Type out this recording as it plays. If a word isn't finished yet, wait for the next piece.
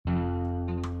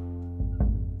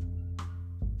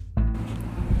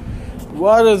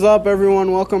What is up,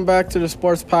 everyone? Welcome back to the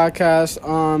Sports Podcast.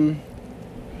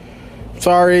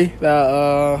 Sorry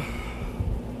that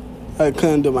I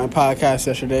couldn't do my podcast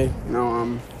yesterday.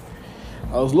 I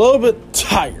was a little bit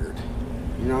tired.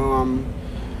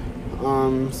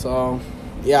 So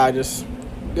yeah, I just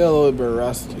get a little bit of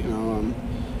rest.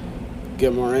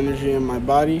 Get more energy in my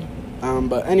body.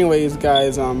 But anyways,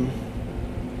 guys, there's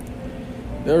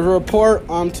a report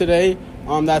today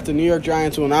that the New York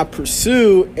Giants will not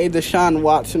pursue a Deshaun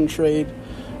Watson trade.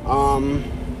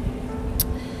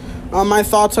 My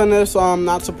thoughts on this, I'm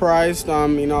not surprised.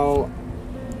 Joe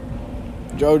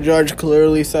Judge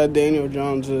clearly said Daniel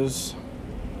Jones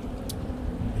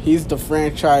he's the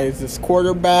franchise's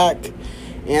quarterback,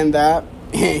 and that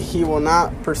he will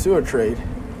not pursue a trade.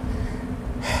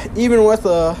 Even with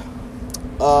a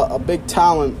big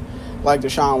talent like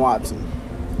Deshaun Watson.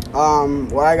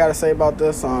 What I gotta say about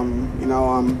this,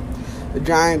 the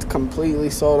Giants completely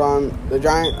sold on the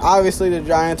Giants. Obviously, the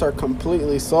Giants are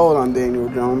completely sold on Daniel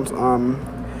Jones.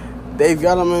 Dave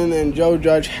Gettleman and Joe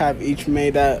Judge have each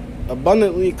made that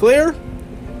abundantly clear.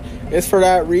 It's for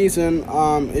that reason.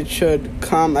 It should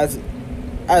come as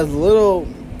little.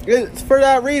 It's for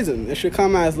that reason. It should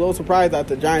come as little surprise that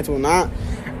the Giants will not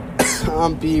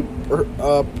be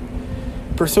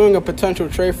pursuing a potential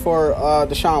trade for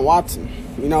Deshaun Watson.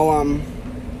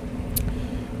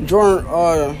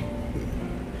 Jordan.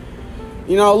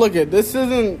 Look at this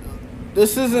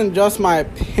isn't just my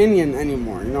opinion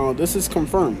anymore. This is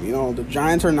confirmed. The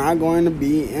Giants are not going to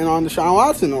be in on Deshaun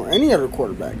Watson or any other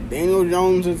quarterback. Daniel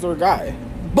Jones is their guy.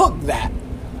 Book that.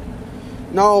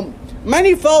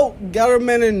 Many felt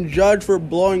Gettleman and Judge were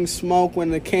blowing smoke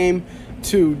when it came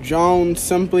to Jones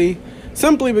simply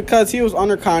because he was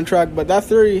under contract, but that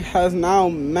theory has now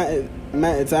met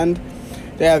its end.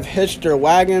 They have hitched their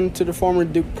wagon to the former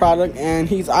Duke product, and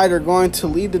he's either going to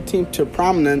lead the team to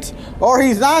prominence or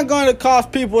he's not going to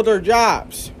cost people their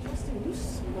jobs.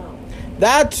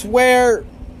 That's where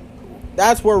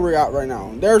we're at right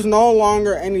now. There's no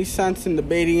longer any sense in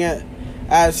debating it.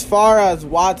 As far as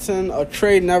Watson, a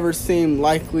trade never seemed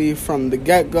likely from the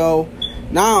get-go.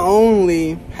 Not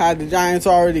only had the Giants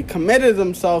already committed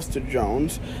themselves to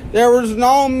Jones, there was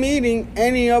no meeting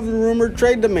any of the rumored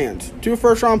trade demands. 2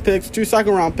 first-round picks, 2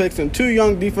 second-round picks, and 2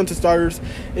 young defensive starters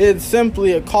is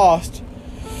simply a cost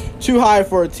too high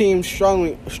for a team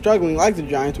struggling like the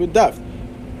Giants with depth.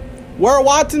 Where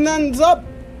Watson ends up,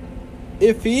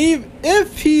 if he's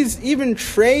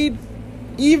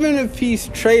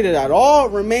traded at all,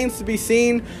 remains to be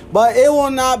seen, but it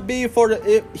will not be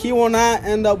he will not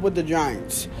end up with the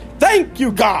Giants. Thank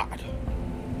you, God.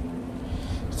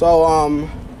 So,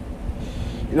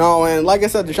 and like I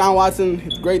said, Deshaun Watson,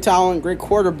 he's a great talent, great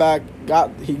quarterback.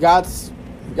 He got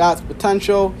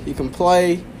potential. He can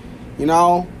play. He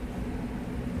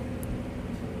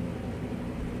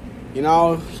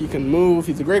can move.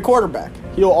 He's a great quarterback.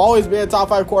 He'll always be a top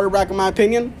 5 quarterback in my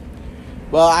opinion.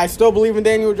 But I still believe in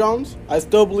Daniel Jones. I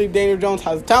still believe Daniel Jones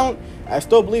has talent. I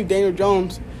still believe Daniel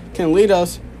Jones can lead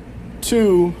us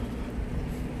to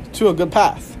a good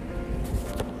path.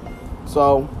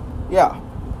 So, yeah.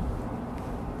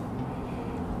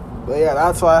 But yeah,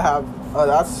 that's what I have.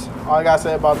 That's all I gotta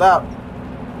say about that.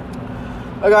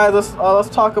 Guys, let's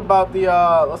talk about the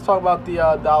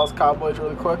Dallas Cowboys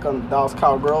really quick. Dallas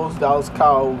Cowgirls, Dallas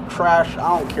Cow trash.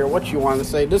 I don't care what you want to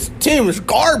say. This team is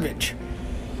garbage.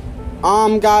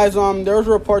 Guys, there's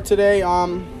a report today,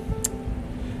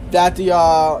 that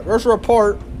there's a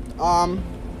report,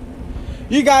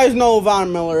 you guys know who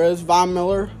Von Miller is. Von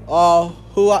Miller,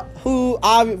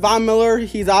 Von Miller,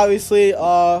 he's obviously,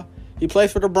 he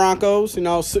plays for the Broncos,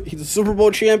 he's a Super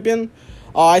Bowl champion.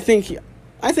 I think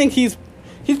he's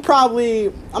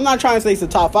probably, I'm not trying to say he's the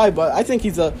top 5, but I think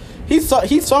he's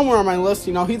somewhere on my list.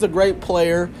 He's a great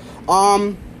player.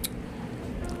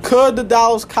 Could the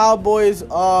Dallas Cowboys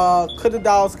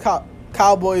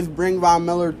bring Von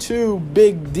Miller to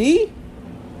Big D?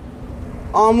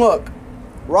 Look,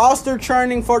 roster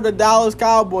churning for the Dallas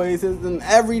Cowboys is an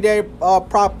everyday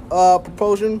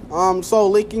proportion. So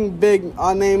leaking big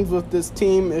names with this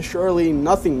team is surely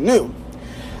nothing new.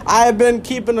 I have been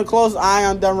keeping a close eye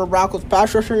on Denver Broncos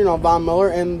pass rusher, Von Miller,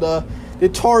 and the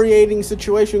deteriorating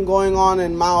situation going on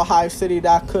in Mile High City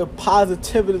that could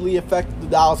positively affect the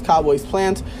Dallas Cowboys'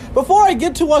 plans. Before I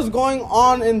get to what's going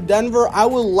on in Denver, I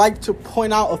would like to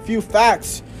point out a few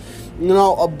facts,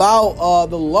 about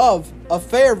the love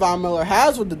affair Von Miller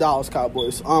has with the Dallas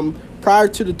Cowboys. Prior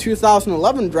to the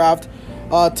 2011 draft,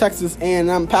 Texas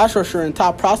A&M pass rusher and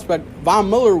top prospect Von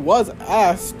Miller was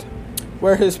asked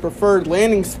where his preferred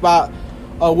landing spot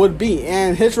would be.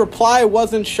 And his reply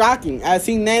wasn't shocking, as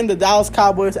he named the Dallas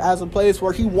Cowboys as a place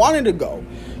where he wanted to go.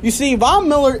 You see, Von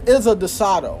Miller is a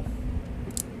DeSoto,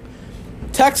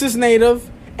 Texas native,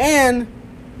 and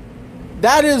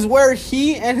that is where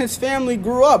he and his family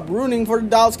grew up, rooting for the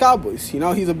Dallas Cowboys. You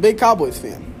know, he's a big Cowboys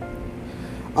fan.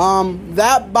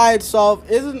 That by itself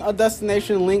isn't a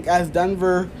destination link, as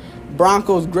Denver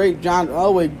Broncos great John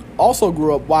Elway also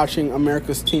grew up watching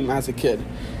America's team as a kid.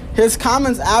 His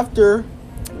comments after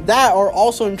that are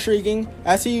also intriguing,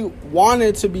 as he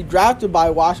wanted to be drafted by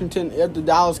Washington if the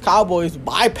Dallas Cowboys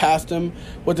bypassed him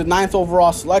with the 9th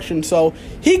overall selection, so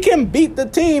he can beat the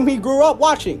team he grew up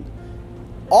watching.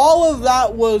 All of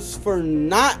that was for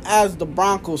not as the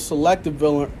Broncos selected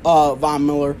Von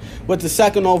Miller with the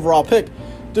 2nd overall pick.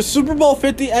 The Super Bowl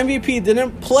 50 MVP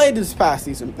didn't play this past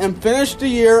season and finished the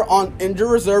year on injured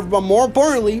reserve, but more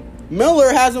importantly,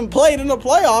 Miller hasn't played in the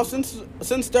playoffs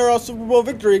since their Super Bowl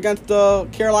victory against the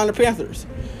Carolina Panthers.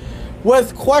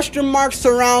 With question marks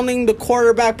surrounding the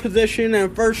quarterback position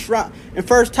and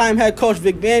first-time head coach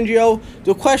Vic Fangio,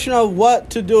 the question of what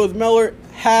to do with Miller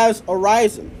has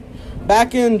arisen.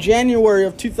 Back in January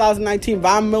of 2019,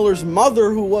 Von Miller's mother,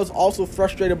 who was also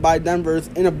frustrated by Denver's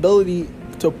inability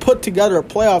to put together a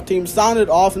playoff team, sounded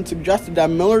off and suggested that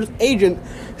Miller's agent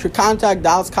should contact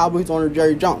Dallas Cowboys owner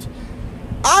Jerry Jones.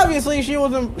 Obviously, she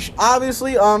was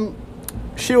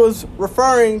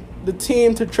referring the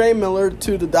team to trade Miller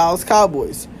to the Dallas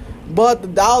Cowboys. But the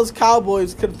Dallas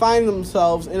Cowboys could find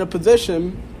themselves in a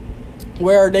position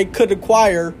where they could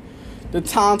acquire the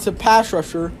talented pass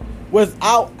rusher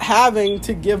without having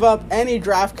to give up any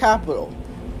draft capital.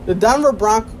 The Denver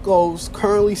Broncos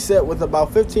currently sit with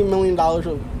about $15 million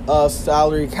of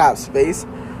salary cap space.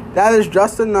 That is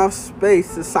just enough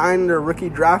space to sign their rookie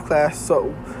draft class,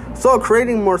 so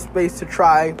creating more space to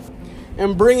try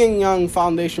and bringing young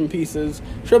foundation pieces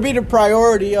should be the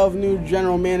priority of new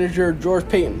general manager George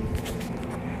Paton.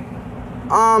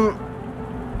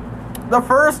 The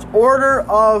first order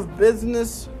of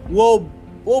business will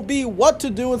be what to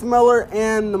do with Miller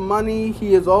and the money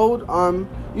he is owed.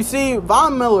 You see,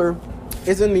 Von Miller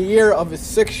is in the year of his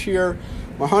 6-year,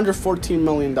 $114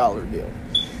 million deal.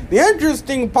 The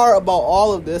interesting part about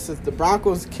all of this is the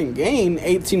Broncos can gain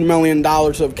 $18 million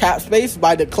of cap space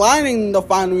by declining the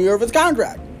final year of his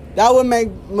contract. That would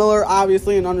make Miller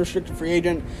obviously an unrestricted free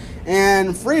agent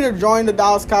and free to join the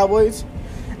Dallas Cowboys.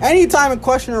 Anytime a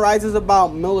question arises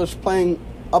about Miller's playing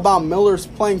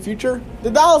future,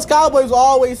 the Dallas Cowboys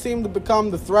always seem to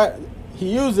become the threat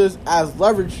he uses as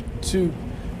leverage to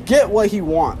get what he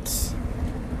wants.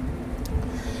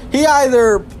 He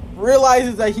either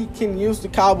realizes that he can use the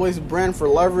Cowboys brand for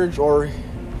leverage, or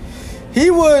he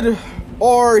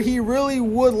really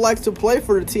would like to play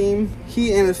for the team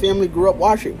he and his family grew up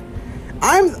watching.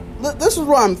 This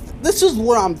is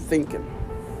what I'm thinking.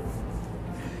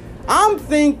 I'm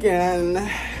thinking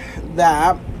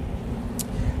that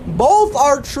both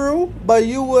are true, but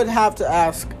you would have to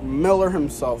ask Miller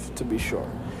himself to be sure.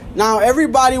 Now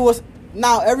everybody would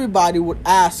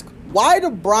ask why the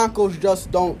Broncos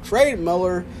just don't trade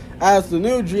Miller, as the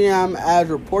new GM has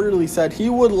reportedly said he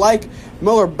would like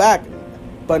Miller back,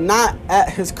 but not at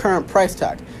his current price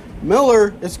tag.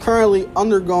 Miller is currently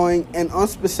undergoing an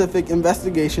unspecific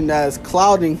investigation that is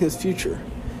clouding his future.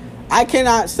 I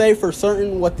cannot say for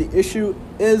certain what the issue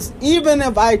is, even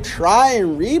if I try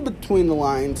and read between the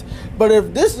lines, but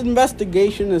if this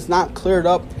investigation is not cleared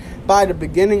up by the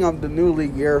beginning of the new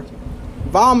league year,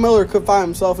 Von Miller could find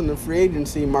himself in the free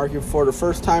agency market for the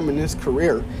first time in his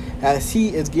career, as he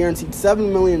is guaranteed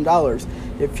 $7 million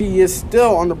if he is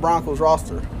still on the Broncos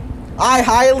roster. I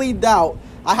highly doubt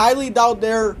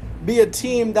there be a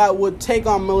team that would take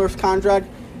on Miller's contract,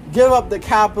 give up the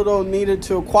capital needed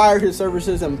to acquire his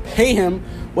services, and pay him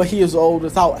what he is owed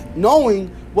without knowing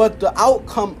what the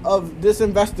outcome of this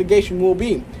investigation will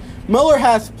be. Miller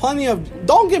has plenty of...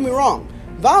 Don't get me wrong.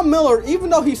 Von Miller, even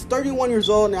though he's 31 years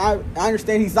old, and I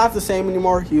understand he's not the same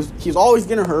anymore, he's always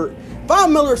getting hurt,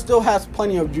 Von Miller still has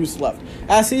plenty of juice left.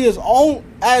 As he's only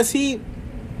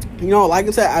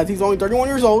 31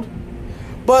 years old,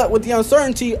 but with the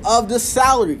uncertainty of the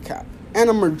salary cap and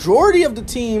a majority of the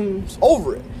teams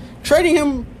over it, trading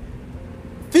him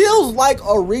feels like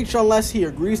a reach unless he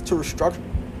agrees to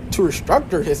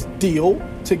restructure his deal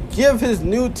to give his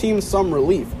new team some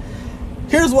relief.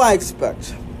 Here's what I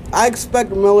expect. I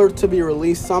expect Miller to be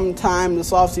released sometime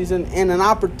this offseason, and an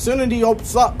opportunity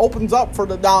opens up for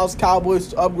the Dallas Cowboys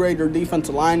to upgrade their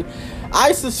defensive line.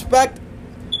 I suspect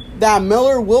that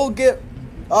Miller will get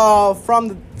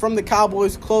from the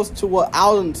Cowboys close to what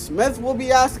Alden Smith will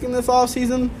be asking this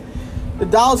offseason. The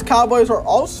Dallas Cowboys are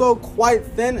also quite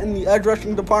thin in the edge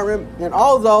rushing department, and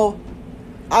although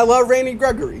I love Randy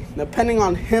Gregory, depending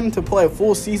on him to play a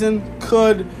full season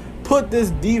could put this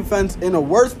defense in a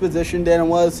worse position than it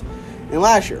was in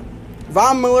last year.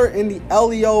 Von Miller in the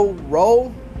LEO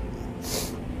role,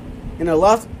 in a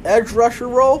left edge rusher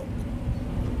role,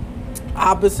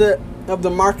 opposite of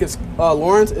DeMarcus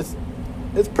Lawrence.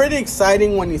 It's pretty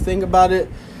exciting when you think about it.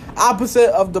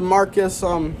 Opposite of DeMarcus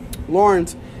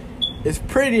Lawrence is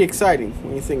pretty exciting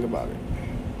when you think about it.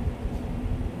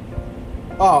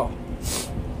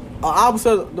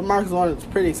 Opposite of DeMarcus Lawrence is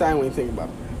pretty exciting when you think about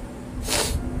it.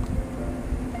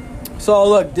 So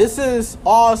look, this is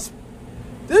all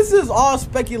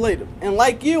speculative, and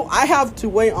like you, I have to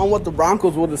wait on what the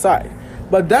Broncos will decide.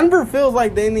 But Denver feels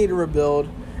like they need to rebuild,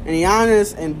 and the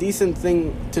honest and decent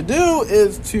thing to do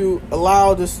is to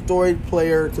allow this storied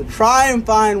player to try and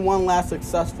find one last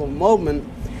successful moment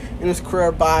in his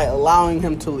career by allowing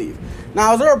him to leave.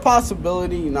 Now, is there a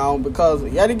possibility? Because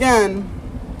yet again,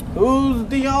 who's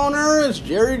the owner? It's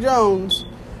Jerry Jones.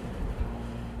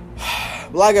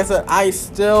 Like I said,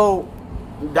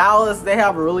 Dallas, they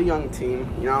have a really young team,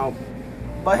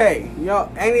 But hey,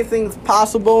 anything's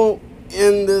possible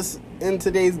in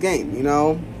today's game,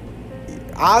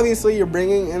 Obviously, you're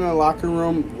bringing in a locker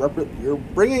room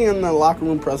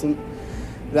presence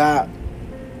that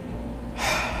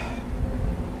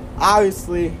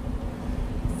obviously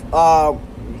Von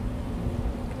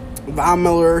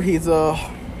Miller, he's a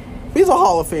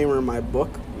Hall of Famer in my book,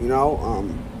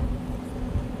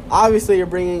 Obviously, you're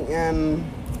bringing in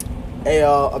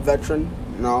a veteran,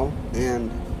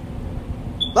 and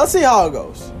let's see how it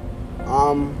goes.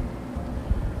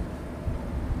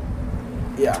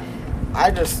 Yeah,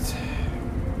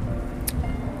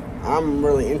 I'm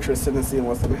really interested in seeing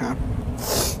what's going to happen.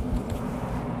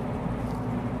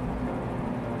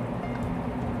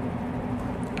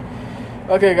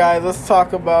 Okay, guys, let's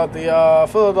talk about the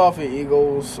Philadelphia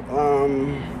Eagles.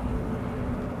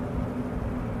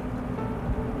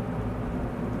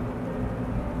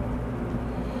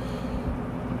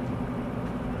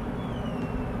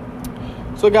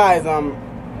 So, guys,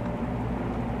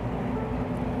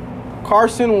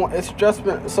 Carson, it's just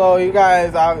been, so you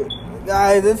guys,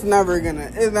 it never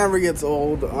gets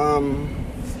old.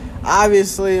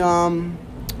 Obviously,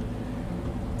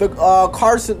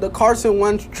 the Carson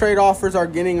Wentz trade offers are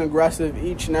getting aggressive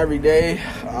each and every day.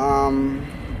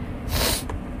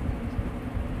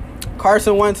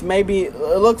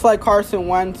 It looks like Carson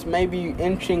Wentz may be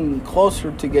inching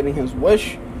closer to getting his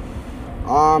wish.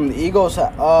 The Eagles,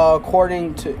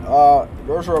 according to,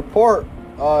 there's a report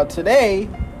today.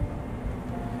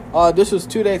 This is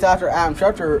 2 days after Adam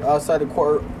Schefter said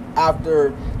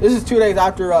Adam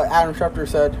Schefter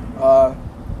said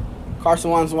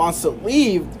Carson Wentz wants to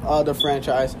leave the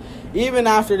franchise, even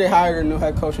after they hired a new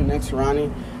head coach, Nick Sirianni.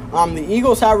 The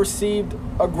Eagles have received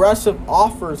aggressive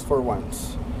offers for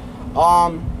Wentz.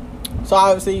 So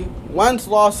obviously, Wentz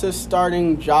lost his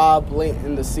starting job late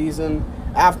in the season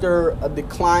after a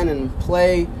decline in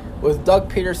play, with Doug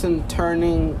Peterson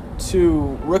turning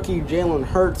to rookie Jalen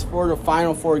Hurts for the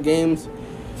final 4 games.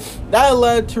 That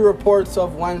led to reports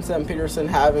of Wentz and Peterson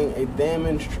having a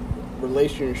damaged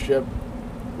relationship,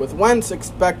 with Wentz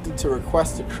expected to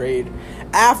request a trade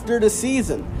after the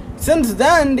season. Since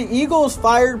then, the Eagles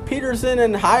fired Peterson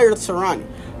and hired Sirianni,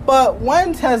 but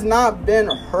Wentz has not been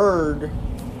heard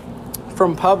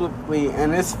from publicly,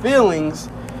 and his feelings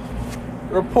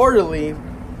reportedly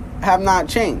have not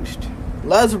changed.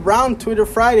 Les Brown tweeted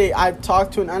Friday, "I've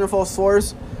talked to an NFL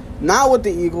source, not with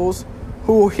the Eagles,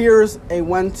 who hears a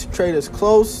Wentz trade is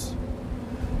close."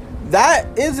 That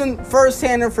isn't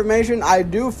first-hand information. I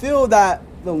do feel that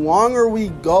the longer we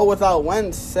go without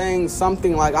Wentz saying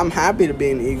something like, "I'm happy to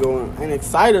be an Eagle and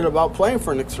excited about playing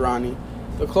for Nick Sirianni,"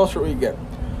 the closer we get.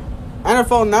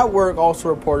 NFL Network also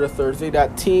reported Thursday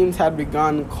that teams had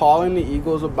begun calling the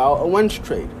Eagles about a Wentz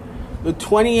trade. The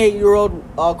 28-year-old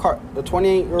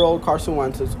Carson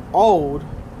Wentz is owed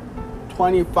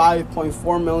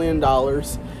 $25.4 million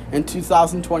in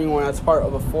 2021 as part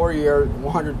of a 4-year,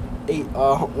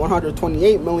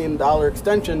 $128 million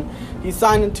extension he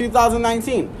signed in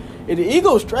 2019. If the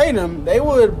Eagles trade him, they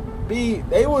would be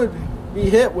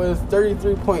hit with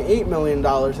 $33.8 million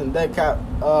in dead cap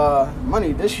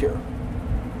money this year.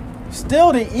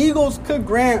 Still, the Eagles could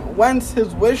grant Wentz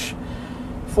his wish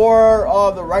for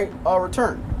the right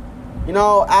return.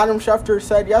 Adam Schefter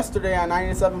said yesterday on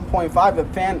 97.5 at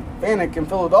Fanek in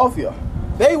Philadelphia,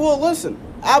 they will listen,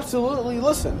 absolutely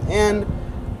listen. And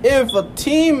if a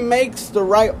team makes the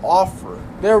right offer,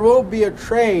 there will be a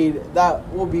trade that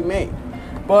will be made.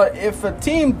 But if a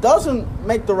team doesn't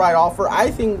make the right offer,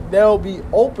 I think they'll be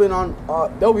open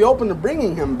to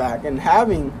bringing him back and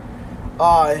having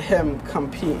him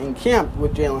compete in camp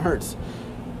with Jalen Hurts.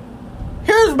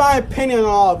 Here's my opinion on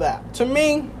all of that. To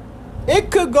me,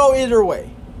 it could go either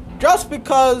way. Just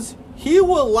because he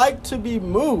would like to be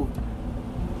moved,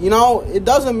 it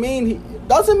doesn't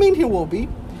mean he will be.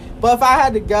 But if I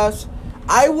had to guess,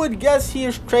 I would guess he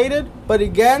is traded. But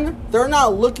again, they're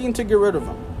not looking to get rid of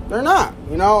him. They're not,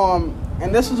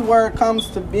 and this is where it comes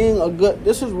to being a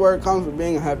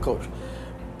head coach.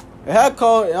 A head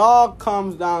coach, it always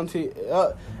comes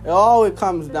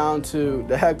down to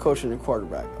the head coach and the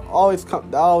quarterback. That always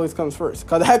comes first.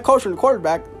 Because the head coach and the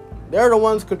quarterback, they're the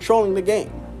ones controlling the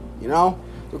game. The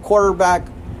quarterback,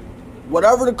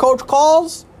 whatever the coach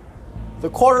calls, the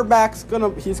quarterback's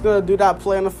he's gonna do that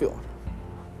play on the field.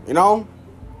 So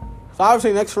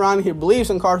obviously next round he believes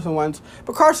in Carson Wentz,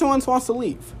 but Carson Wentz wants to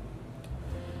leave.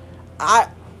 I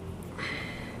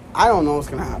don't know what's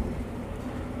gonna happen.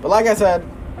 But like I said,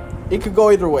 it could go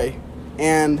either way.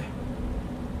 And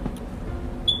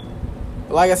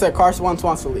like I said, Carson Wentz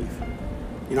wants to leave.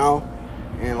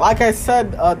 And like I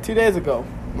said 2 days ago,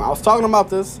 when I was talking about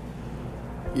this,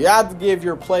 you have to give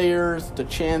your players the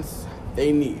chance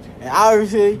they need. And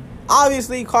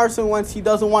obviously Carson Wentz, he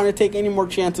doesn't want to take any more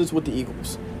chances with the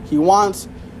Eagles. He wants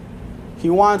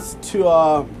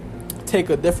to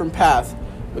take a different path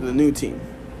with a new team.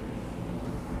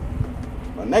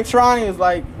 But next round he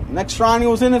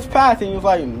was in his path and he was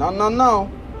like,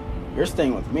 no, you're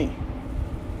staying with me.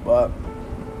 But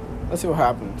let's see what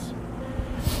happens.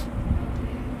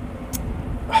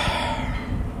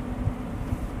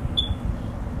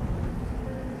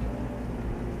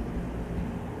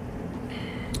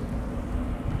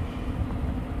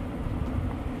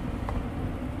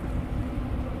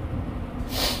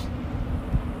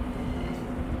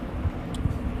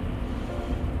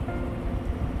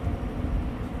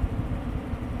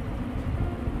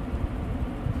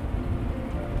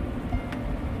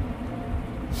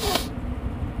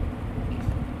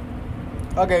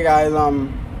 Okay, guys.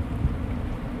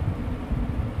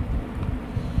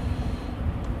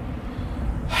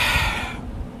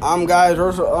 Guys.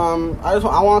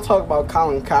 I want to talk about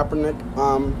Colin Kaepernick.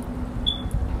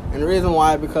 And the reason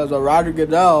why, because Roger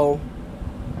Goodell,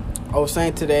 I was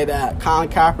saying today that Colin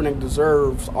Kaepernick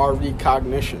deserves our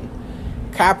recognition.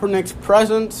 Kaepernick's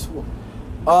presence,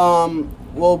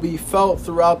 will be felt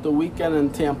throughout the weekend in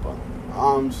Tampa.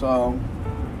 So.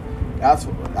 That's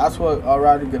what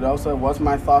Roger Goodell said. What's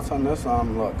my thoughts on this?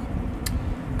 Look,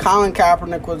 Colin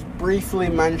Kaepernick was briefly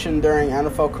mentioned during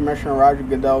NFL Commissioner Roger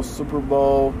Goodell's Super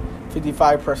Bowl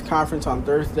 55 press conference on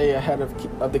Thursday ahead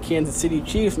of the Kansas City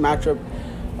Chiefs matchup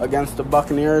against the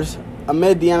Buccaneers.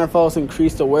 Amid the NFL's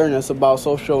increased awareness about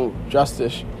social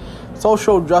justice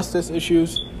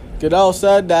issues, Goodell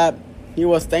said that he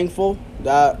was thankful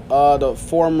that the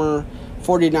former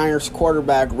 49ers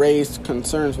quarterback raised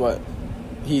concerns what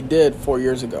he did 4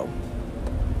 years ago.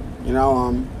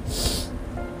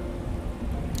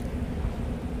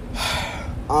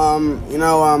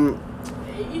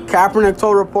 Kaepernick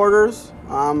told reporters,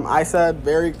 I said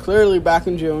very clearly back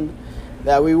in June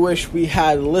that we wish we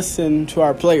had listened to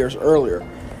our players earlier.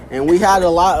 And we had a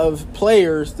lot of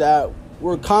players that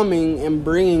were coming and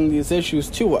bringing these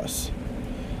issues to us.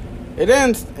 It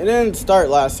didn't start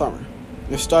last summer.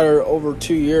 It started over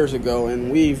 2 years ago,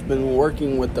 and we've been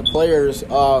working with the players'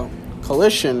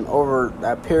 coalition over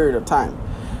that period of time.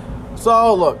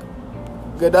 So, look,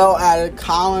 Goodell added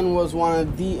Colin was one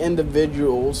of the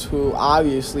individuals who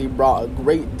obviously brought a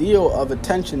great deal of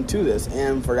attention to this,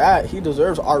 and for that, he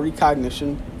deserves our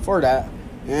recognition for that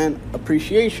and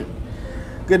appreciation.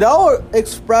 Goodell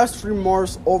expressed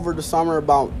remorse over the summer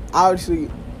about, obviously,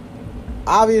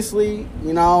 to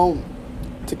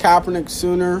Kaepernick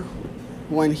sooner,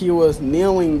 when he was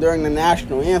kneeling during the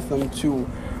national anthem to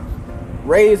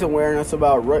raise awareness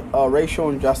about racial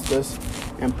injustice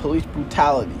and police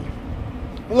brutality.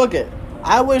 Look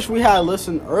I wish we had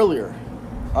listened earlier.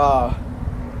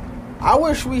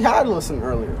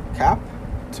 Cap,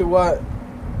 to what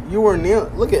you were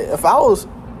kneeling.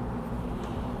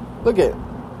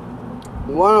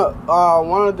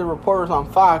 One of the reporters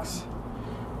on Fox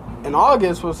in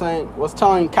August was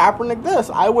telling Kaepernick this.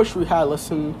 I wish we had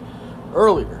listened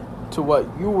earlier to what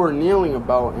you were kneeling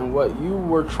about and what you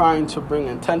were trying to bring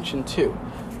attention to.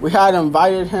 We had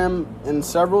invited him in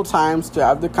several times to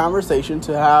have the conversation,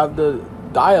 to have the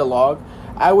dialogue.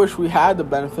 I wish we had the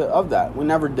benefit of that. We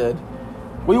never did.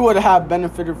 We would have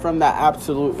benefited from that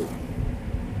absolutely.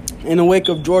 In the wake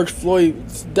of George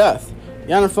Floyd's death,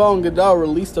 the NFL and Goodell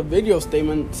released a video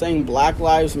statement saying Black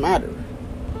Lives Matter.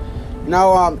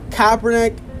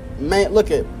 Kaepernick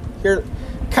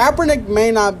Kaepernick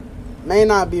may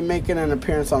not be making an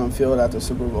appearance on the field at the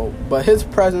Super Bowl, but his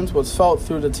presence was felt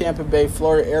through the Tampa Bay,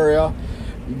 Florida area.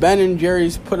 Ben and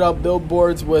Jerry's put up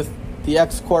billboards with the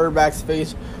ex-quarterback's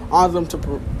face on them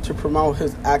to promote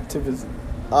his activism.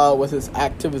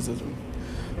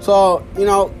 So,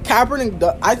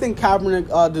 Kaepernick, I think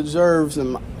Kaepernick deserves,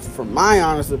 from my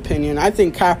honest opinion, I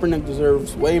think Kaepernick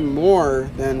deserves way more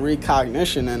than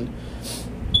recognition, and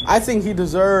I think he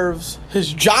deserves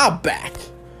his job back.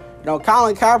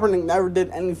 Colin Kaepernick never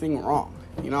did anything wrong.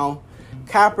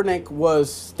 Kaepernick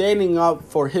was standing up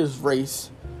for his race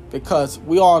because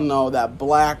we all know that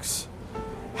blacks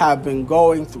have been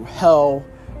going through hell,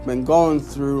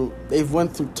 they've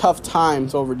went through tough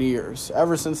times over the years.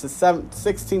 Ever since the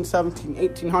 16, 17,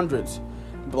 1800s,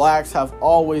 blacks have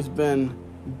always been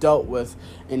dealt with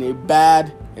in a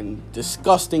bad and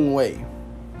disgusting way,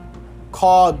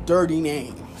 called dirty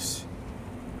names.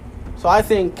 So I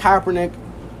think Kaepernick,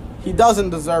 he doesn't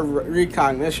deserve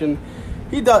recognition.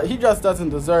 He just doesn't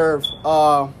deserve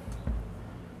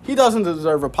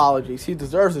apologies. He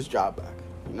deserves his job back,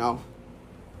 And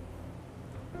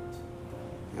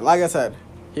like I said,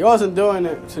 he wasn't doing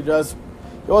this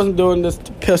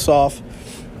to piss off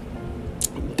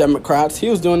Democrats. He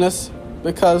was doing this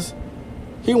because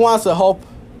he wants to help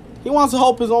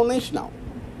his own nation out.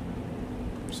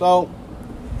 So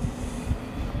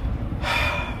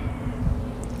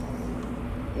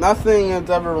nothing is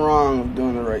ever wrong with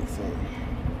doing the right thing.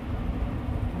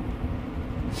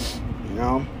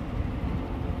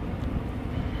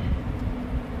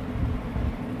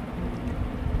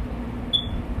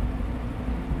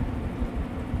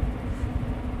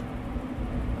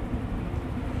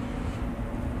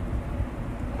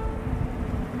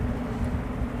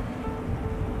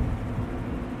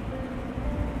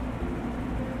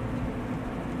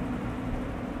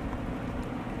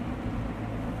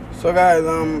 So guys,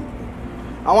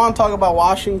 I want to talk about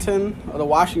Washington, the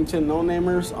Washington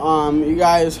no-namers. You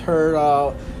guys heard,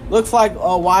 looks like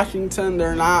Washington,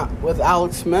 they're not with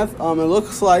Alex Smith. It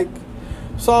looks like,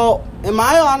 so in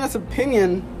my honest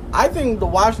opinion, I think the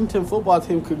Washington football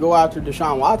team could go after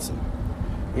Deshaun Watson,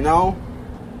 And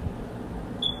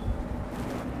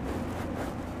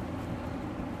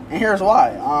here's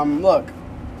why. Look.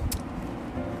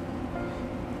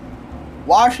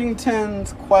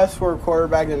 Washington's quest for a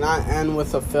quarterback did not end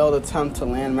with a failed attempt to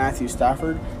land Matthew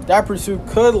Stafford. That pursuit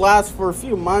could last for a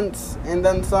few months and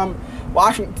then some.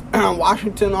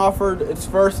 Washington offered its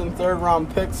first and third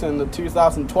round picks in the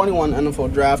 2021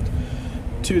 NFL draft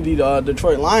to the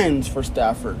Detroit Lions for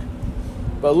Stafford,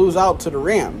 but lose out to the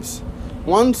Rams.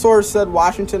 One source said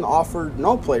Washington offered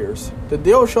no players. The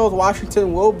deal shows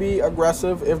Washington will be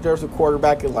aggressive if there's a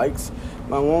quarterback it likes,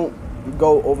 but won't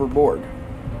go overboard.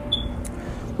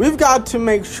 We've got to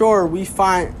make sure we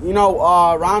find,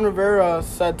 Ron Rivera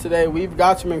said today, we've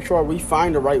got to make sure we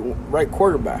find the right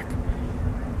quarterback.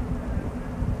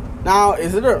 Now,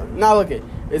 is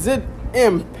it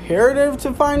imperative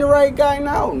to find the right guy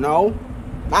now? No,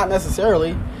 not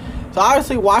necessarily. So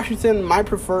obviously Washington might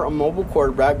prefer a mobile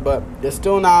quarterback, but it's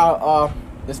still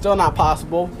not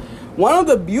possible. One of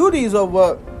the beauties of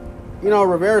what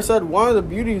Rivera said, one of the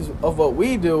beauties of what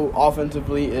we do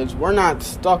offensively is we're not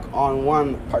stuck on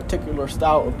one particular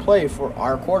style of play for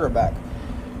our quarterback.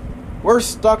 We're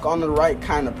stuck on the right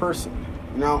kind of person,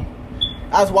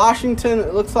 As Washington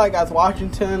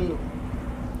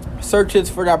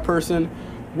searches for that person,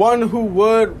 one who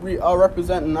would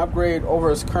represent an upgrade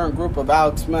over his current group of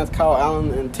Alex Smith, Kyle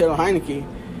Allen, and Taylor Heineke.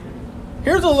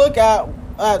 Here's a look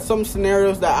at some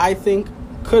scenarios that I think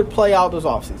could play out this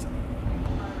offseason.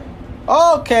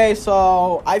 Okay,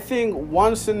 so I think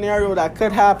one scenario that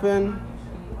could happen.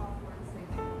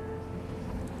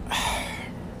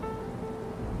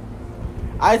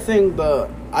 I think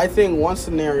one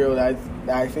scenario that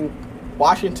I think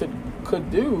Washington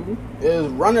could do is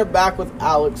run it back with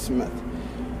Alex Smith.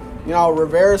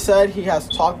 Rivera said he has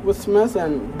talked with Smith,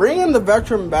 and bringing the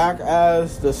veteran back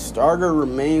as the starter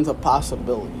remains a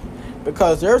possibility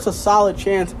because there's a solid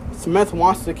chance Smith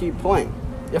wants to keep playing.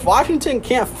 If Washington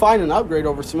can't find an upgrade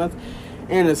over Smith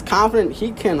and is confident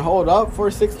he can hold up for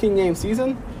a 16-game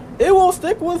season, it will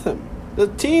stick with him. The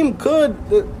team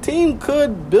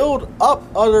could build up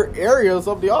other areas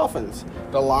of the offense,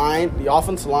 the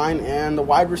offensive line, and the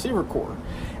wide receiver core,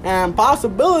 and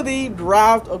possibility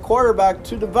draft a quarterback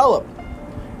to develop,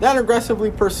 then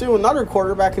aggressively pursue another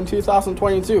quarterback in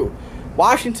 2022.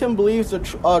 Washington believes a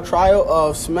trio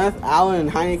of Smith, Allen,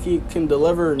 and Heineke can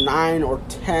deliver 9 or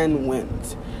 10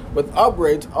 wins. with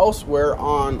upgrades elsewhere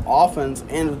on offense.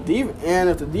 And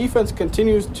if the defense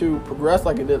continues to progress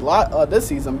like it did this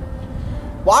season,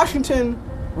 Washington,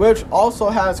 which also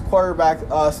has quarterback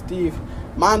Steven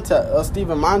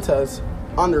Montez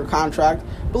under contract,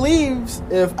 believes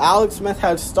if Alex Smith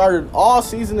had started all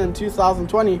season in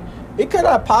 2020, it could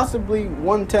have possibly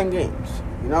won 10 games.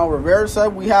 You know, Rivera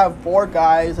said we have 4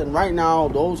 guys, and right now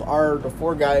those are the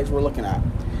 4 guys we're looking at.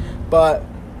 But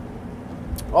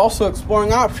also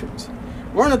exploring options.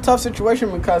 We're in a tough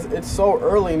situation because it's so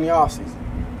early in the offseason.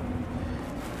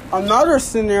 Another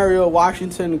scenario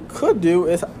Washington could do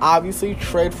is obviously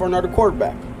trade for another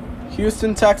quarterback.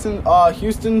 Houston's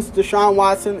Deshaun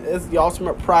Watson is the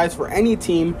ultimate prize for any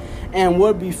team and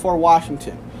would be for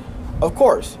Washington. Of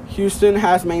course, Houston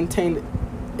has maintained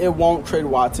it won't trade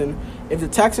Watson. If the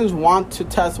Texans want to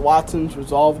test Watson's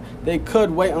resolve, they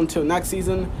could wait until next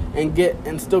season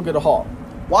and still get a haul.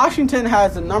 Washington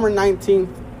has the number 19th.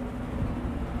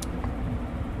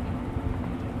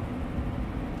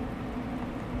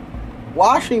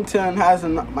 Washington has the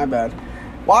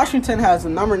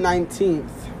number 19th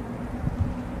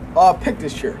pick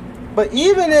this year. But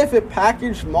even if it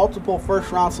packaged multiple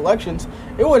first-round selections,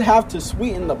 it would have to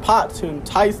sweeten the pot to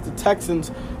entice the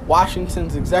Texans.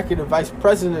 Washington's executive vice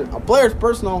president of players'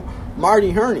 personnel,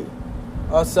 Marty Herney,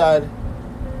 said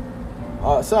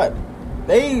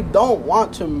they don't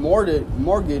want to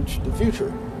mortgage the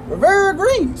future. Rivera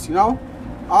agrees, you know.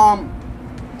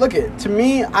 To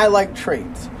me, I like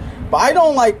trades. But I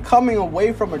don't like coming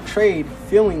away from a trade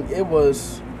feeling it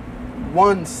was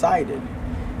one-sided.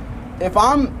 If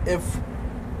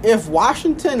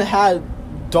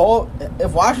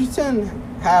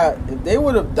they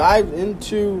would have dived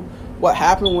into what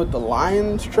happened with the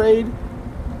Lions trade,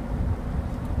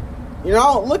 you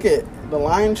know, look at the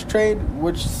Lions trade,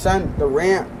 which the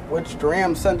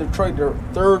Rams sent Detroit their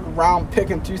 3rd round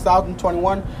pick in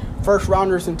 2021, first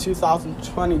rounders in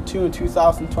 2022 and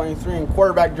 2023, and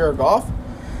quarterback Jared Goff.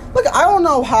 Look, I don't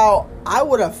know how I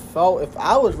would have felt if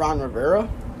I was Ron Rivera.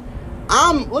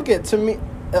 To me,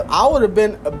 I would have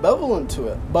been ambivalent to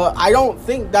it, but I don't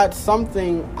think that's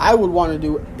something I would want to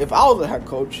do if I was a head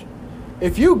coach.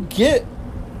 If you get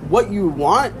what you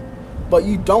want, but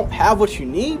you don't have what you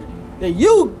need, then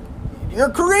you're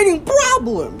creating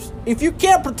problems. If you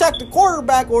can't protect the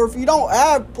quarterback, or if you don't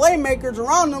have playmakers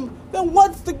around them, then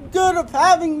what's the good of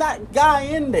having that guy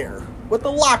in there with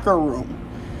the locker room?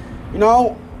 You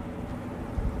know,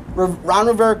 Ron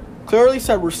Rivera clearly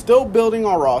said we're still building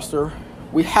our roster.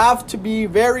 We have to be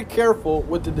very careful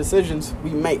with the decisions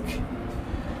we make.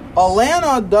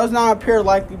 Atlanta does not appear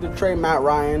likely to trade Matt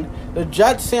Ryan. The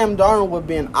Jets' Sam Darnold would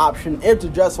be an option if the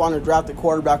Jets want to draft a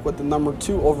quarterback with the number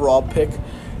 2 overall pick,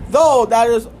 though that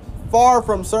is far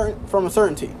from a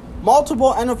certainty.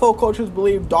 Multiple NFL coaches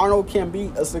believe Darnold can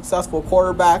be a successful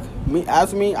quarterback. I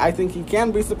think he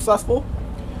can be successful.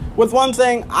 With one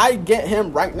saying, I get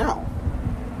him right now.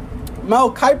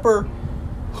 Mel Kiper,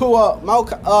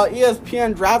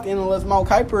 ESPN draft analyst Mel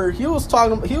Kiper, he was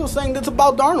saying this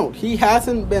about Darnold. He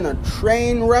hasn't been a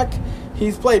train wreck.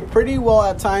 He's played pretty well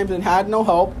at times and had no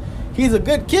help. He's a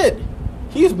good kid.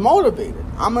 He's motivated.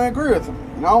 I'm going to agree with him,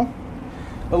 you know.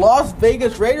 The Las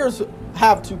Vegas Raiders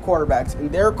have 2 quarterbacks in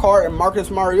Derek Carr and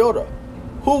Marcus Mariota,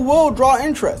 who will draw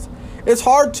interest. It's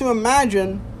hard to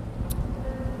imagine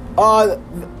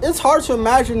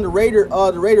the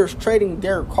Raiders trading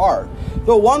Derek Carr.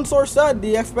 Though one source said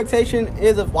the expectation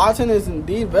is if Watson is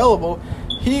indeed available,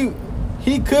 he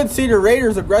could see the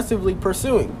Raiders aggressively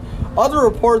pursuing. Other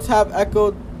reports have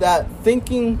echoed that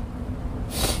thinking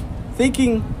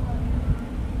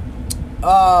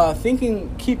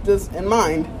keep this in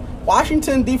mind.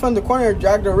 Washington defensive coordinator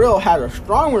Jack Del Rio had a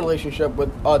strong relationship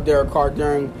with Derek Carr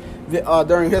during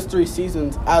his 3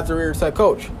 seasons as the Raiders head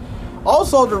coach.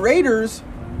 Also, the Raiders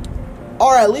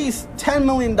are at least $10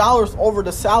 million over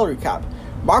the salary cap.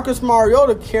 Marcus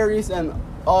Mariota carries an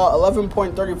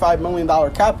 $11.35 million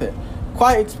cap hit.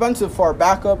 Quite expensive for a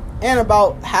backup and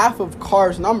about half of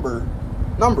Carr's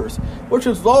numbers, which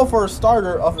is low for a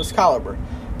starter of his caliber.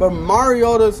 But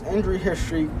Mariota's injury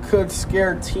history could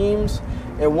scare teams,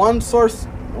 and one source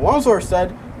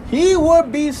said he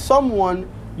would be someone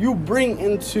you bring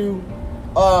into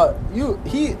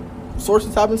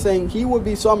sources have been saying he would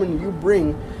be someone you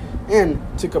bring in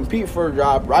to compete for a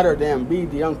job rather than be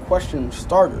the unquestioned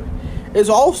starter. It's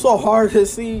also hard to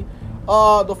see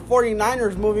the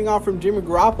 49ers moving on from Jimmy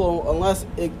Garoppolo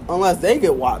unless they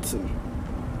get Watson.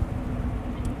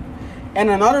 And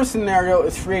another scenario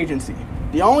is free agency.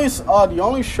 The only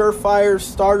surefire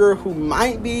starter who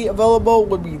might be available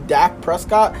would be Dak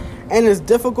Prescott, and it's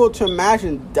difficult to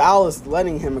imagine Dallas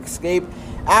letting him escape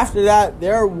After that,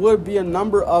 there would be a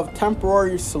number of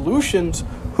temporary solutions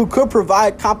who could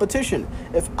provide competition.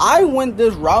 If I went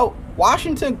this route,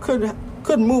 Washington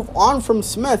could move on from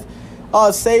Smith,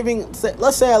 saving,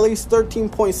 let's say, at least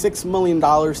 $13.6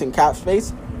 million in cap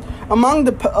space. Among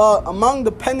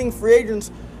the pending free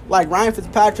agents like Ryan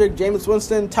Fitzpatrick, Jameis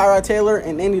Winston, Tyrod Taylor,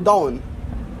 and Andy Dalton,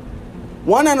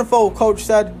 one NFL coach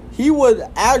said he would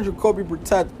add Jacoby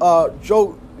Brissett's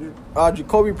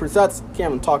can't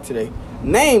even talk today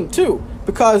name too,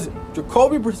 because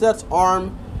Jacoby Brissett's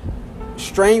arm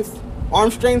strength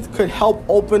could help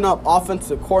open up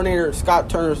offensive coordinator Scott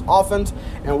Turner's offense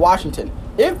in Washington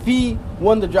if he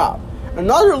won the job.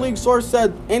 Another league source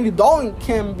said Andy Dalton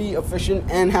can be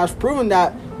efficient and has proven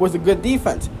that with a good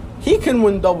defense. He can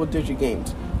win double-digit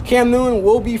games. Cam Newton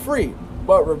will be free,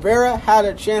 but Rivera had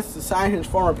a chance to sign his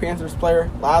former Panthers player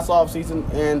last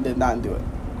offseason and did not do it.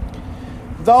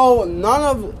 Though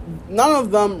none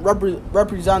of them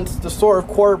represents the sort of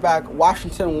quarterback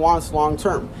Washington wants long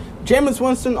term. Jameis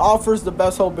Winston offers the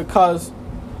best hope because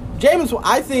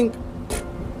I think,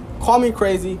 call me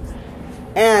crazy,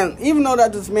 and even though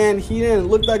that this man, he didn't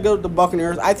look that good with the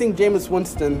Buccaneers, I think Jameis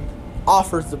Winston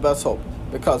offers the best hope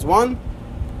because, one,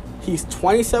 he's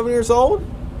 27 years old,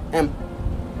 and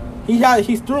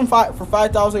he's thrown for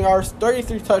 5,000 yards,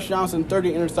 33 touchdowns, and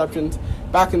 30 interceptions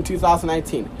back in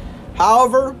 2019.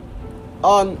 However,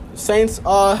 Saints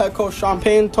head coach Sean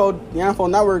Payne told the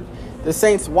NFL Network the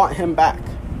Saints want him back.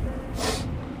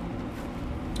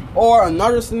 Or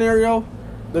another scenario,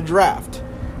 the draft.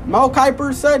 Mel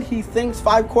Kiper said he thinks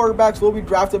 5 quarterbacks will be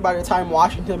drafted by the time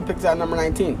Washington picks at number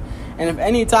 19. And if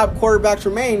any top quarterbacks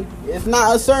remain, it's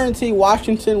not a certainty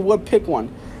Washington would pick one.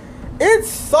 It's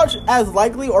such as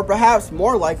likely, or perhaps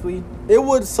more likely, it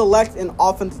would select an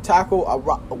offensive tackle, a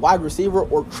wide receiver,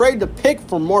 or trade the pick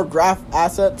for more draft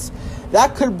assets.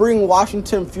 That could bring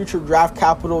Washington future draft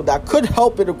capital that could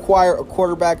help it acquire a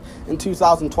quarterback in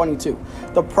 2022.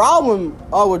 The problem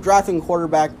with drafting a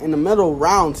quarterback in the middle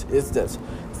rounds is this.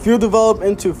 Few develop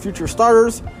into future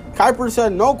starters. Kiper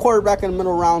said no quarterback in the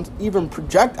middle rounds even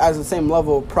project as the same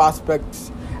level of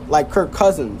prospects like Kirk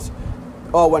Cousins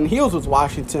when he was with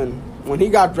Washington, when he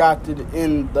got drafted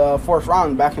in the 4th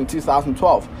round back in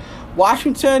 2012.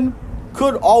 Washington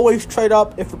could always trade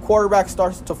up if the quarterback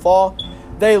starts to fall.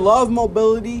 They love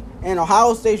mobility, and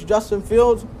Ohio State's Justin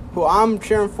Fields, who I'm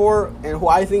cheering for and who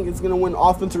I think is going to win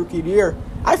Offensive Rookie of the Year,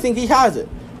 I think he has it.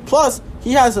 Plus,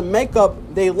 he has a makeup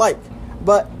they like.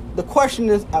 But the question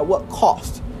is, at what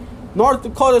cost? North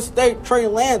Dakota State Trey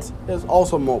Lance is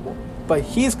also mobile, but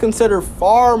he's considered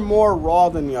far more raw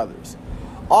than the others.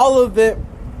 All of it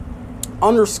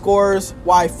underscores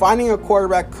why finding a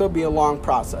quarterback could be a long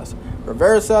process.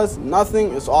 Rivera says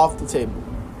nothing is off the table.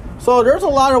 So there's a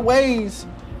lot of ways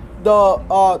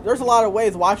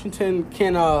Washington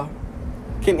can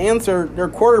answer their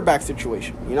quarterback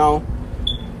situation. You know,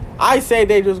 I say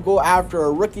they just go after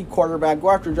a rookie quarterback,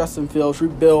 go after Justin Fields,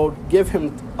 rebuild, give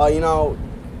him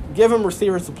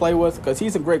receivers to play with because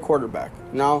he's a great quarterback.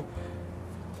 You know,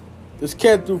 this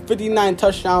kid threw 59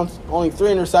 touchdowns, only 3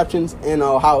 interceptions in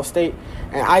Ohio State,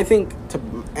 and I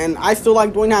still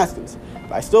like Dwayne Haskins.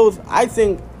 But I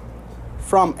think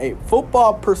from a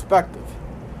football perspective,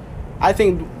 I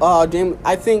think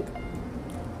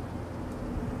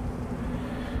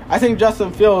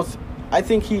Justin Fields, I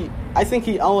think he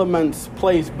elements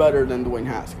plays better than Dwayne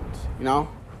Haskins, you know?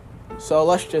 So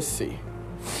let's just see.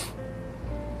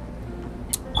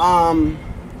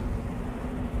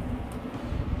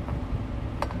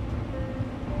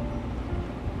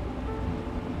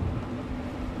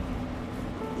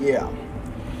 Yeah.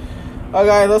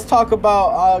 Okay, let's talk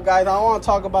about, guys, I want to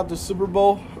talk about the Super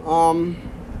Bowl.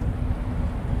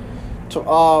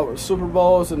 Super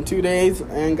Bowls in 2 days.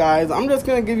 And, guys, I'm just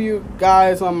going to give you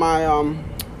guys my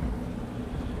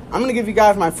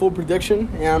full prediction.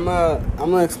 And I'm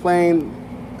gonna explain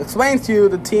to you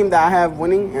the team that I have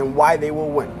winning and why they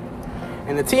will win.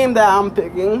 And the team that I'm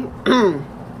picking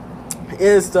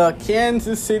is the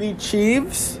Kansas City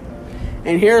Chiefs.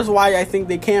 And here's why I think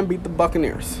they can beat the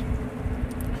Buccaneers.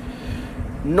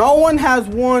 No one has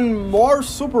won more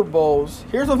Super Bowls.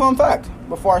 Here's a fun fact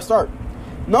before I start.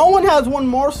 No one has won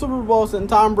more Super Bowls than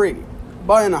Tom Brady.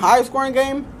 But in a high-scoring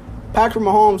game, Patrick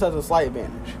Mahomes has a slight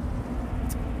advantage.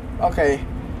 Okay,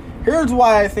 here's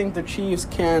why I think the Chiefs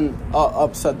can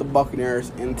upset the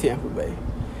Buccaneers in Tampa Bay.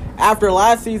 After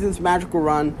last season's magical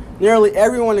run, nearly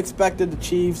everyone expected the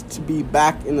Chiefs to be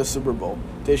back in the Super Bowl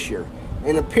this year.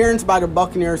 An appearance by the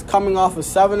Buccaneers coming off a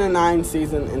 7-9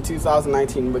 season in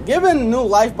 2019, but given new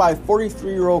life by a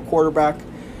 43-year-old quarterback,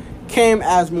 came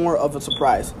as more of a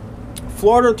surprise.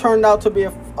 Florida turned out to be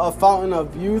a a fountain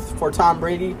of youth for Tom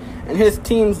Brady, and his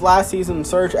team's last season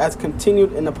surge has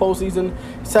continued in the postseason,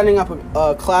 setting up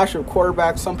a clash of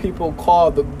quarterbacks some people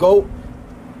call the GOAT,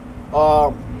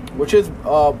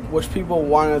 which people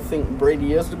want to think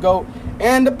Brady is the GOAT,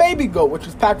 and the baby GOAT, which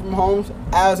is Patrick Mahomes,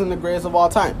 as in the greatest of all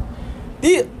time.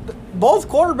 Both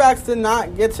quarterbacks did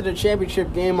not get to the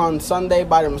championship game on Sunday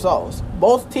by themselves.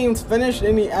 Both teams finished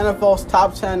in the NFL's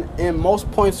top 10 in most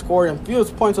points scored and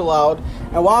fewest points allowed.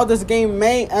 And while this game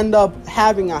may end up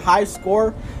having a high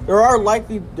score, there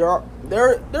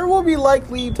will be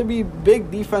likely to be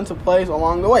big defensive plays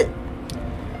along the way.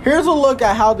 Here's a look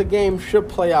at how the game should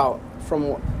play out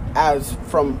from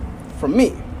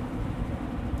me.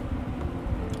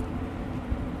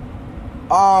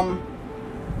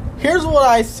 Here's what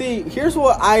I see. Here's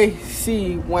what I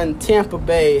see when Tampa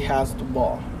Bay has the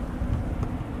ball.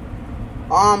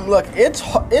 It's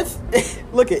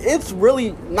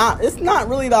not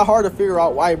really that hard to figure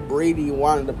out why Brady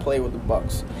wanted to play with the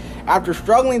Bucs. After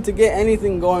struggling to get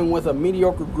anything going with a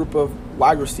mediocre group of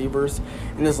wide receivers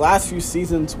in his last few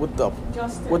seasons with the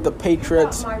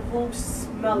Patriots,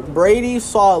 Brady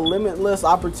saw limitless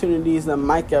opportunities in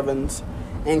Mike Evans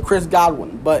and Chris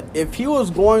Godwin. But if he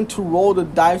was going to roll the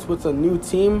dice with a new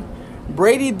team,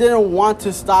 Brady didn't want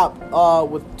to stop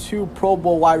with 2 Pro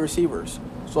Bowl wide receivers.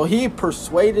 So he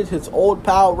persuaded his old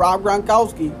pal Rob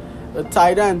Gronkowski, the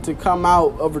tight end, to come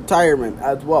out of retirement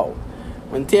as well.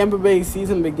 When Tampa Bay's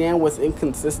season began with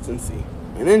inconsistency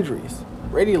and injuries,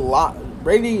 Brady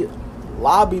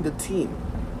lobbied the team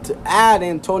to add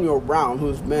Antonio Brown,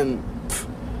 who's been...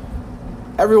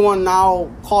 Everyone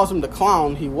now calls him the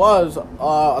clown. He was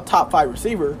a top 5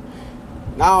 receiver.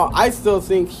 Now, I still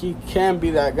think he can be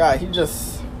that guy. He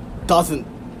just doesn't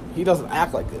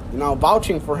act like it.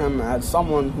 Vouching for him as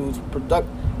someone whose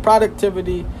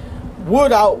productivity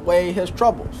would outweigh his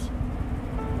troubles.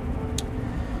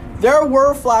 There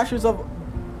were flashes of...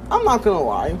 I'm not going to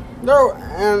lie.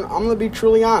 And I'm going to be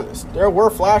truly honest. There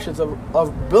were flashes of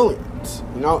brilliance,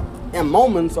 and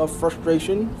moments of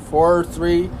frustration for first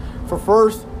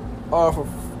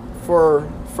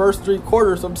 3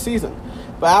 quarters of the season.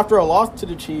 But after a loss to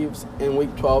the Chiefs in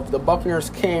Week 12, the Buccaneers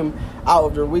came out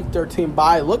of their Week 13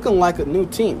 bye looking like a new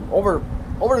team. Over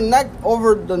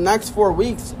the next 4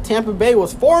 weeks, Tampa Bay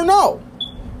was 4-0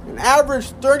 and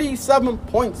averaged 37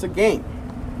 points a game.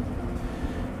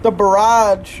 The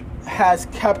barrage has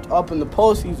kept up in the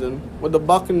postseason, with the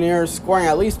Buccaneers scoring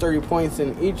at least 30 points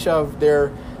in each of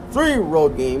their 3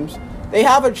 road games. They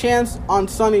have a chance on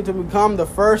Sunday to become the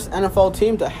first NFL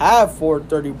team to have 4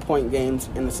 30-point games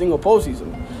in a single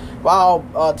postseason. While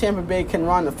Tampa Bay can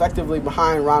run effectively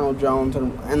behind Ronald Jones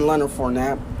and Leonard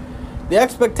Fournette, the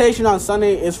expectation on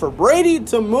Sunday is for Brady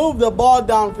to move the ball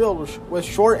downfield with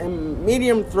short and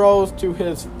medium throws to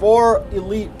his 4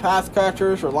 elite pass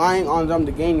catchers, relying on them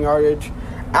to gain yardage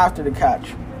after the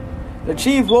catch. The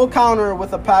Chiefs will counter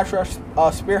with a pass rush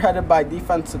spearheaded by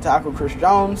defensive tackle Chris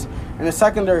Jones, and a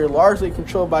secondary largely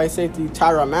controlled by safety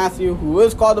Tyrann Mathieu, who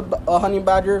is called a honey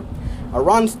badger, a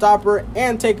run stopper,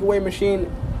 and takeaway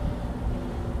machine.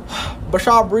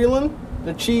 Bashaud Breeland,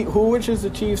 which is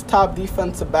the Chiefs' top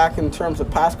defensive back in terms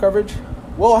of pass coverage,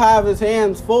 will have his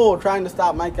hands full trying to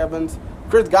stop Mike Evans,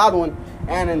 Chris Godwin,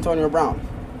 and Antonio Brown.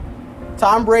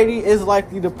 Tom Brady is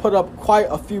likely to put up quite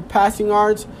a few passing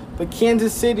yards, but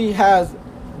Kansas City has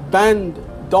bend,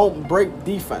 don't break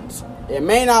defense. It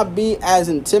may not be as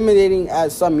intimidating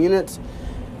as some units,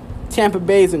 Tampa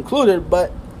Bay's included,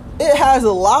 but it has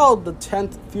allowed the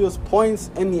 10th fewest points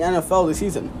in the NFL this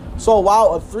season. So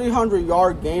while a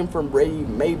 300-yard game from Brady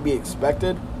may be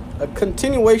expected, a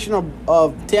continuation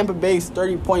of Tampa Bay's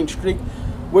 30-point streak,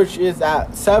 which is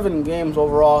at 7 games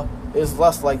overall, is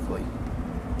less likely.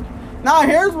 Now,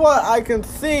 here's what I can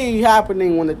see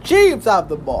happening when the Chiefs have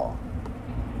the ball.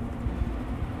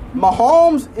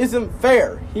 Mahomes isn't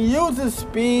fair. He uses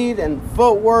speed and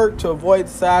footwork to avoid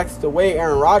sacks the way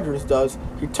Aaron Rodgers does.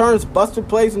 He turns busted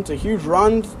plays into huge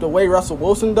runs the way Russell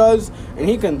Wilson does. And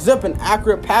he can zip an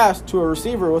accurate pass to a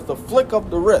receiver with a flick of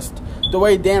the wrist the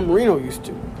way Dan Marino used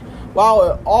to. While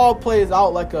it all plays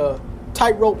out like a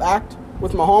tightrope act,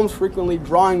 with Mahomes frequently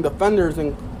drawing defenders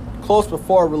in close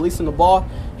before releasing the ball,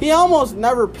 he almost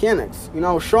never panics,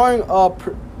 showing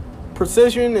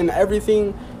precision in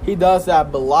everything he does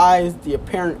that belies the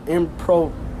apparent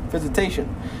improvisation.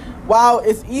 While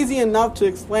it's easy enough to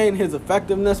explain his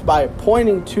effectiveness by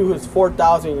pointing to his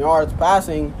 4,000 yards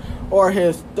passing or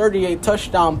his 38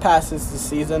 touchdown passes this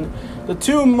season, the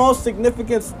 2 most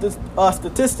significant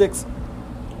statistics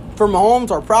for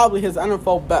Mahomes are probably his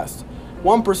NFL best,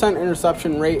 1%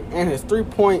 interception rate and his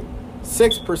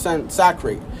 3.6% sack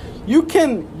rate. you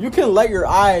can let your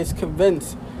eyes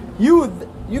convince you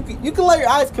can let your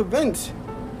eyes convince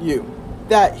you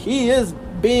that he is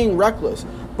being reckless,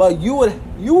 but you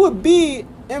would be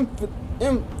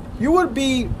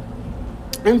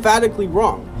emphatically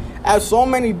wrong, as so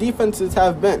many defenses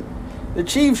have been. The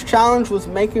Chiefs' challenge was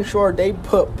making sure they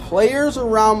put players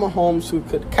around Mahomes who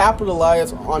could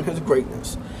capitalize on his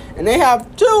greatness. And they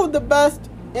have two of the best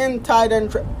in tight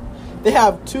end. They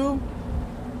have two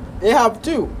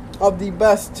of the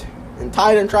best in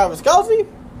tight end, Travis Kelce,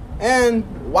 and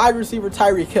wide receiver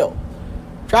Tyreek Hill.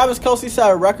 Travis Kelce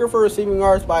set a record for receiving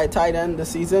yards by a tight end this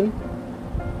season,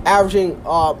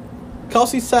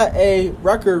 Kelce set a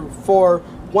record for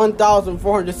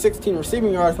 1,416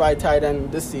 receiving yards by a tight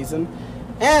end this season,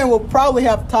 and will probably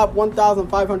have top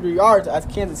 1,500 yards as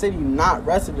Kansas City not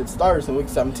rested its starters in Week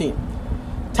 17.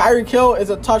 Tyreek Hill is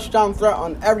a touchdown threat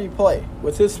on every play,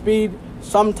 with his speed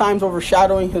sometimes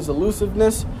overshadowing his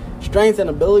elusiveness, strength, and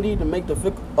ability to make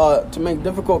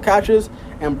difficult catches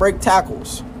and break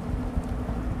tackles.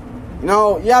 You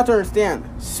know, you have to understand,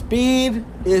 speed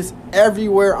is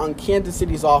everywhere on Kansas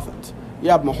City's offense. You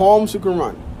have Mahomes, who can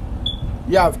run.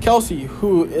 You have Kelce,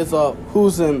 who is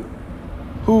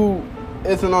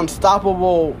an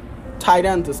unstoppable tight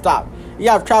end to stop. You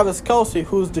have Travis Kelce,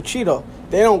 who's the cheetah.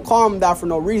 They don't call him that for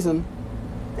no reason.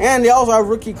 And they also have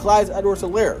rookie Clyde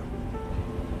Edwards-Helaire,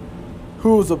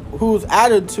 who's an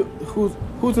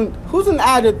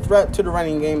added threat to the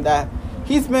running game that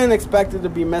he's been expected to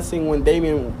be missing when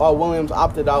Damian Williams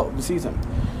opted out of the season.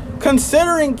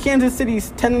 Considering Kansas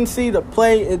City's tendency to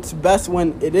play its best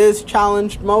when it is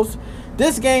challenged most,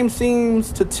 this game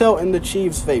seems to tilt in the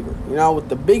Chiefs' favor. You know, with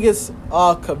the biggest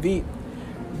caveat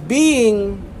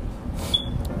being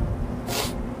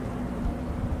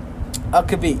a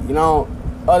caveat. You know,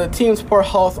 the team's poor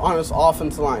health on its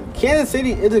offensive line. Kansas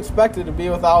City is expected to be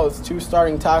without its two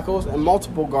starting tackles and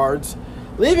multiple guards,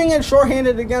 leaving it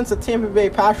shorthanded against a Tampa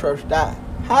Bay pass rush that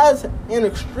has an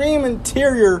extreme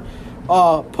interior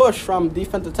push from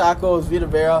defensive tackles Vita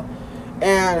Vea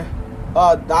and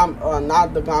I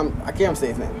can't say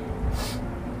his name.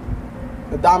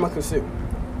 Ndamukong Suh.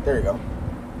 There you go.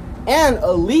 And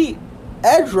elite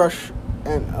edge rushing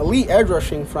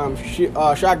from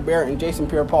Shaq Barrett and Jason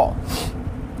Pierre-Paul.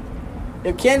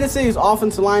 If Kansas City's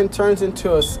offensive line turns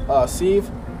into a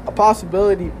sieve, a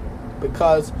possibility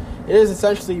because it is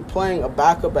essentially playing a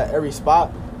backup at every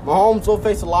spot, Mahomes will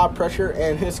face a lot of pressure,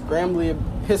 and his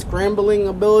scrambling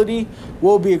ability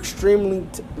will be extremely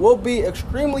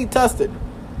tested.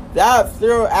 That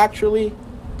throw actually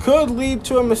could lead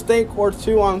to a mistake or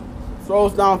two on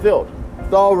throws downfield,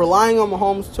 though relying on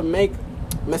Mahomes to make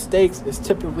mistakes is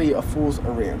typically a fool's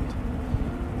errand.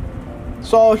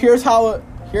 So here's how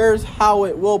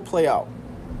it will play out.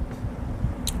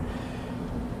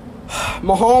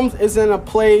 Mahomes is in a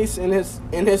place in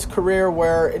his career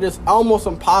where it is almost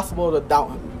impossible to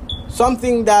doubt him.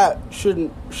 Something that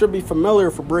should be familiar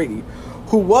for Brady,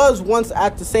 who was once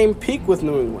at the same peak with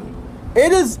New England.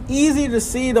 It is easy to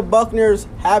see the Buccaneers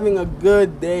having a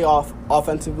good day off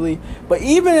offensively, but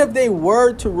even if they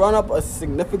were to run up a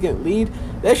significant lead,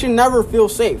 they should never feel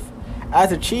safe, as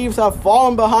the Chiefs have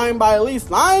fallen behind by at least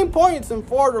 9 points in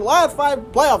 4 of their last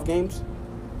 5 playoff games,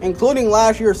 including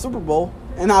last year's Super Bowl,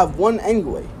 and have won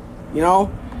anyway. You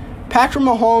know, Patrick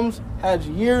Mahomes has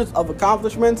years of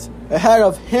accomplishments ahead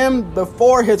of him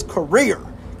before his career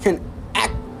can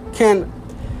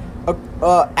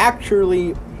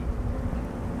actually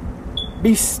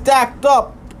be stacked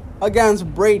up against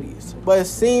Brady's. But it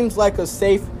seems like a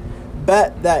safe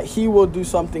bet that he will do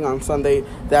something on Sunday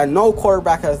that no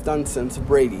quarterback has done since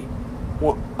Brady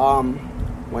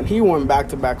when he won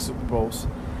back-to-back Super Bowls.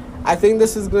 I think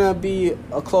this is going to be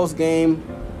a close game.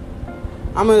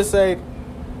 I'm going to say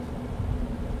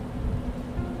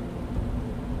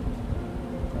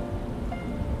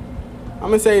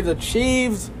the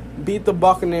Chiefs beat the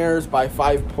Buccaneers by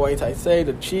 5 points. I say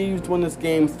the Chiefs win this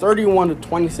game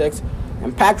 31-26,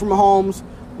 and Patrick Mahomes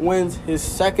wins his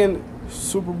second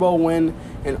Super Bowl win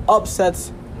and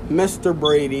upsets Mr.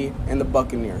 Brady and the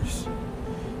Buccaneers.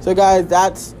 So, guys,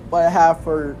 that's all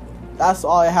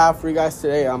I have for you guys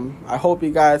today. I hope you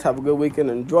guys have a good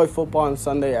weekend. Enjoy football on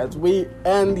Sunday as we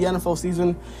end the NFL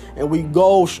season and we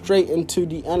go straight into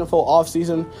the NFL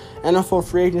offseason. NFL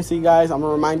free agency, guys. I'm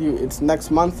going to remind you, it's next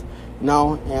month.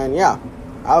 And yeah,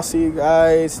 I'll see you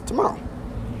guys tomorrow.